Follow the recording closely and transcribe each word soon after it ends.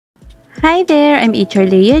Hi there! I'm teacher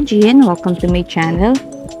Leah Jean. Welcome to my channel.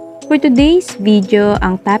 For today's video,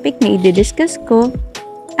 ang topic na i-discuss ko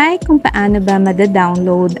ay kung paano ba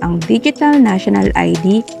mada-download ang Digital National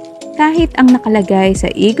ID kahit ang nakalagay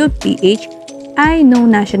sa eGOVPH ay no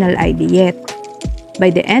national ID yet.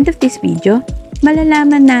 By the end of this video,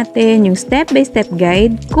 malalaman natin yung step-by-step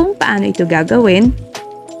guide kung paano ito gagawin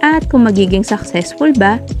at kung magiging successful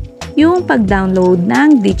ba yung pag-download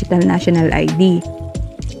ng Digital National ID.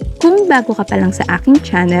 Kung bago ka pa lang sa aking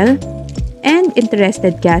channel and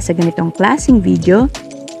interested ka sa ganitong klaseng video,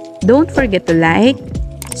 don't forget to like,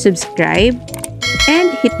 subscribe,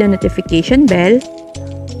 and hit the notification bell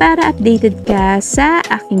para updated ka sa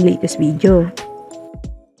aking latest video.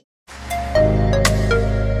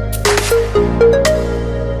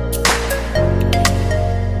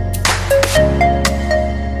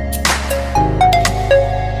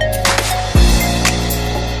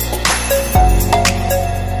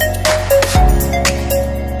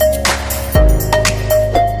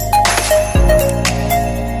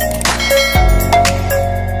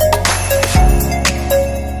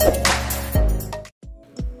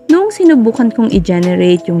 Sinubukan kong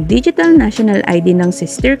i-generate yung Digital National ID ng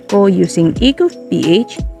sister ko using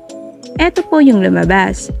eGOVPH, eto po yung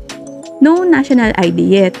lumabas. No national ID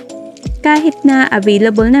yet, kahit na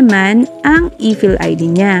available naman ang e-fill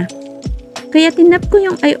ID niya. Kaya tinap ko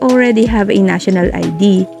yung I already have a national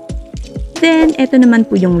ID. Then, eto naman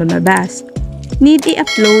po yung lumabas. Need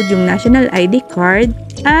i-upload yung national ID card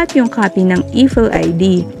at yung copy ng e-fill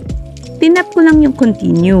ID. Tinap ko lang yung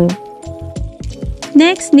continue.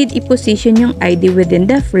 Next, need i-position yung ID within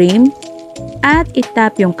the frame at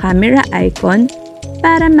itap yung camera icon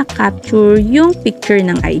para makapture yung picture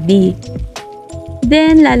ng ID.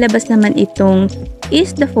 Then, lalabas naman itong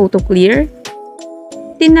is the photo clear?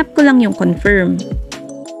 Tinap ko lang yung confirm.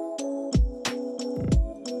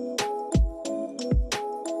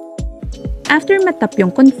 After matap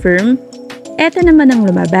yung confirm, eto naman ang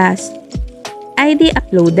lumabas. ID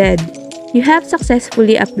uploaded. You have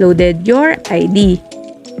successfully uploaded your ID.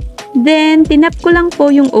 Then, tinap ko lang po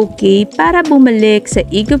yung OK para bumalik sa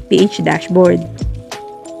eGOVPH dashboard.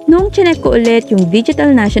 Nung chinek ko ulit yung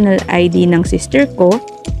Digital National ID ng sister ko,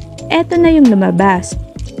 eto na yung lumabas.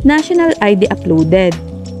 National ID uploaded.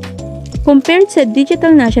 Compared sa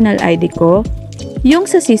Digital National ID ko, yung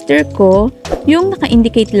sa sister ko, yung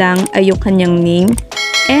naka-indicate lang ay yung kanyang name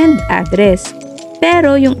and address.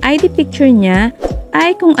 Pero yung ID picture niya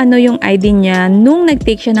ay kung ano yung ID niya nung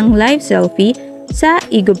nag-take siya ng live selfie sa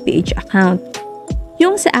eGOVPH account.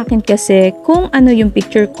 Yung sa akin kasi kung ano yung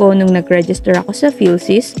picture ko nung nag-register ako sa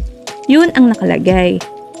PhilSys, yun ang nakalagay.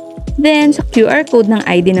 Then sa QR code ng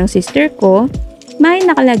ID ng sister ko, may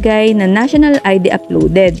nakalagay na national ID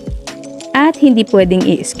uploaded at hindi pwedeng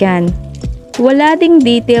i-scan. Wala ding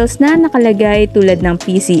details na nakalagay tulad ng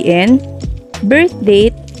PCN, birth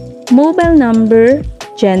date, mobile number,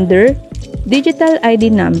 gender, digital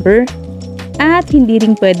ID number, at hindi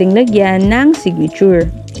rin pwedeng lagyan ng signature.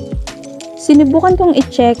 Sinubukan kong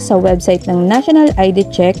i-check sa website ng National ID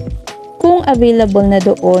Check kung available na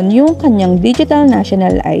doon yung kanyang Digital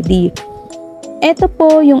National ID. Ito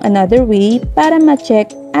po yung another way para ma-check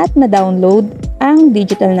at ma-download ang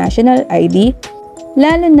Digital National ID,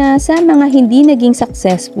 lalo na sa mga hindi naging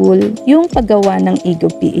successful yung paggawa ng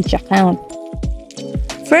eGOVPH account.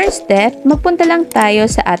 First step, magpunta lang tayo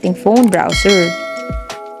sa ating phone browser.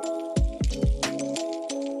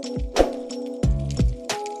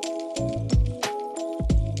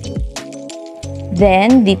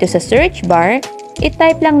 Then, dito sa search bar,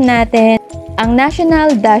 i-type lang natin ang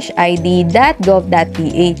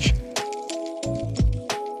national-id.gov.ph.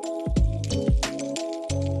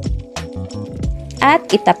 At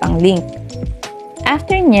itap ang link.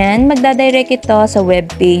 After nyan, magdadirect ito sa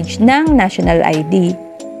webpage ng National ID.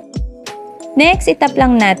 Next, itap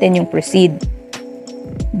lang natin yung proceed.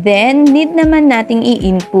 Then, need naman nating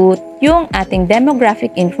i-input yung ating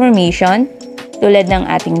demographic information tulad ng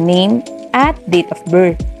ating name at date of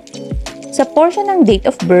birth. Sa portion ng date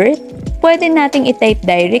of birth, pwede nating i-type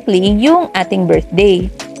directly yung ating birthday.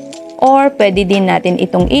 Or pwede din natin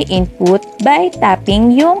itong i-input by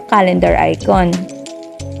tapping yung calendar icon.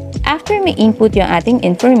 After may input yung ating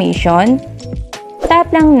information,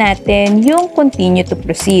 tap lang natin yung continue to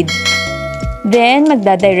proceed. Then,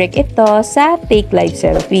 magdadirect ito sa Take Live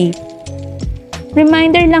Selfie.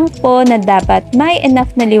 Reminder lang po na dapat may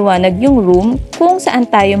enough na liwanag yung room kung saan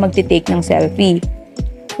tayo magtitake ng selfie.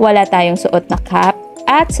 Wala tayong suot na cap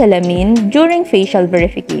at salamin during facial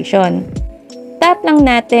verification. Tap lang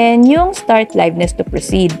natin yung Start Liveness to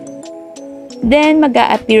proceed. Then,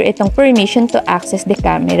 mag-a-appear itong permission to access the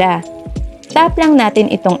camera. Tap lang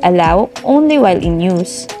natin itong allow only while in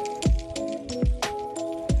use.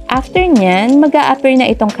 After nyan, mag-a-appear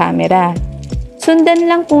na itong camera. Sundan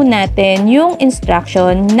lang po natin yung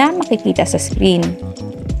instruction na makikita sa screen.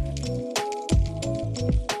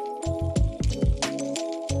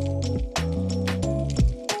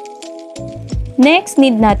 Next,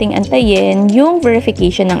 need nating antayin yung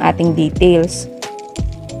verification ng ating details.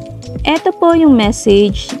 Ito po yung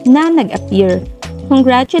message na nag-appear.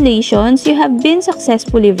 Congratulations, you have been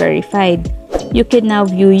successfully verified. You can now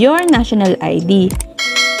view your national ID.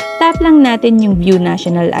 Tap lang natin yung View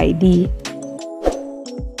National ID.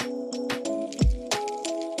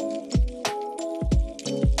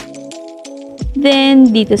 Then,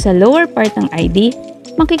 dito sa lower part ng ID,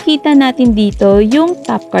 makikita natin dito yung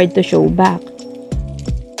top card to show back.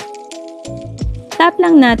 Tap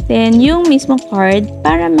lang natin yung mismong card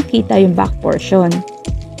para makita yung back portion.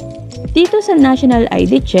 Dito sa National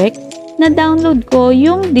ID check, na-download ko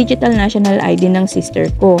yung digital national ID ng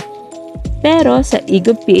sister ko. Pero sa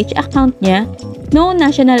eGOVPH account niya, no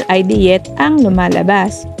national ID yet ang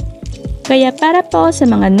lumalabas. Kaya para po sa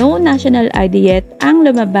mga no national ID yet ang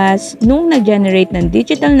lumabas nung nag-generate ng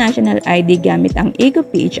digital national ID gamit ang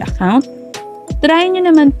eGOVPH account, try nyo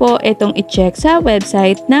naman po itong i-check sa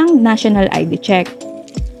website ng National ID Check.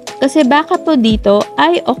 Kasi baka po dito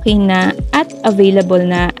ay okay na at available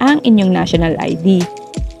na ang inyong national ID.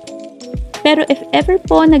 Pero if ever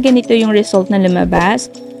po na ganito yung result na lumabas,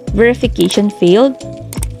 verification failed,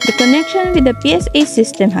 the connection with the PSA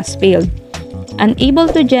system has failed, unable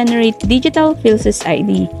to generate digital PhilSys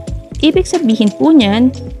ID. Ibig sabihin po niyan,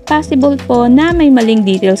 possible po na may maling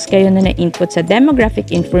details kayo na na-input sa demographic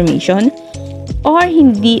information or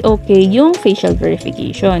hindi okay yung facial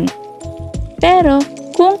verification. Pero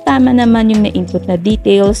kung tama naman yung na-input na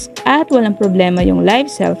details at walang problema yung live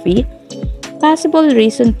selfie, possible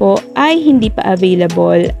reason po ay hindi pa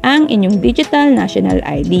available ang inyong digital national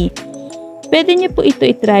ID. Pwede niyo po ito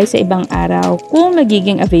itry sa ibang araw kung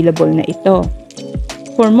magiging available na ito.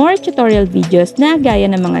 For more tutorial videos na gaya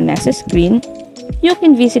ng mga nasa screen, you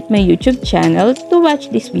can visit my YouTube channel to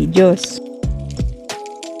watch these videos.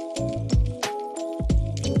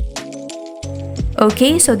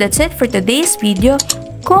 Okay, so that's it for today's video.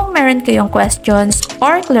 Kung meron kayong questions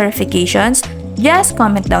or clarifications, just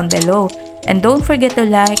comment down below. And don't forget to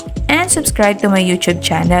like and subscribe to my YouTube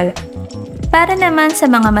channel. Para naman sa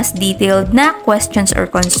mga mas detailed na questions or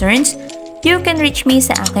concerns, you can reach me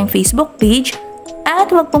sa aking Facebook page at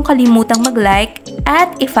huwag pong kalimutang mag-like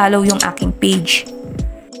at i-follow yung aking page.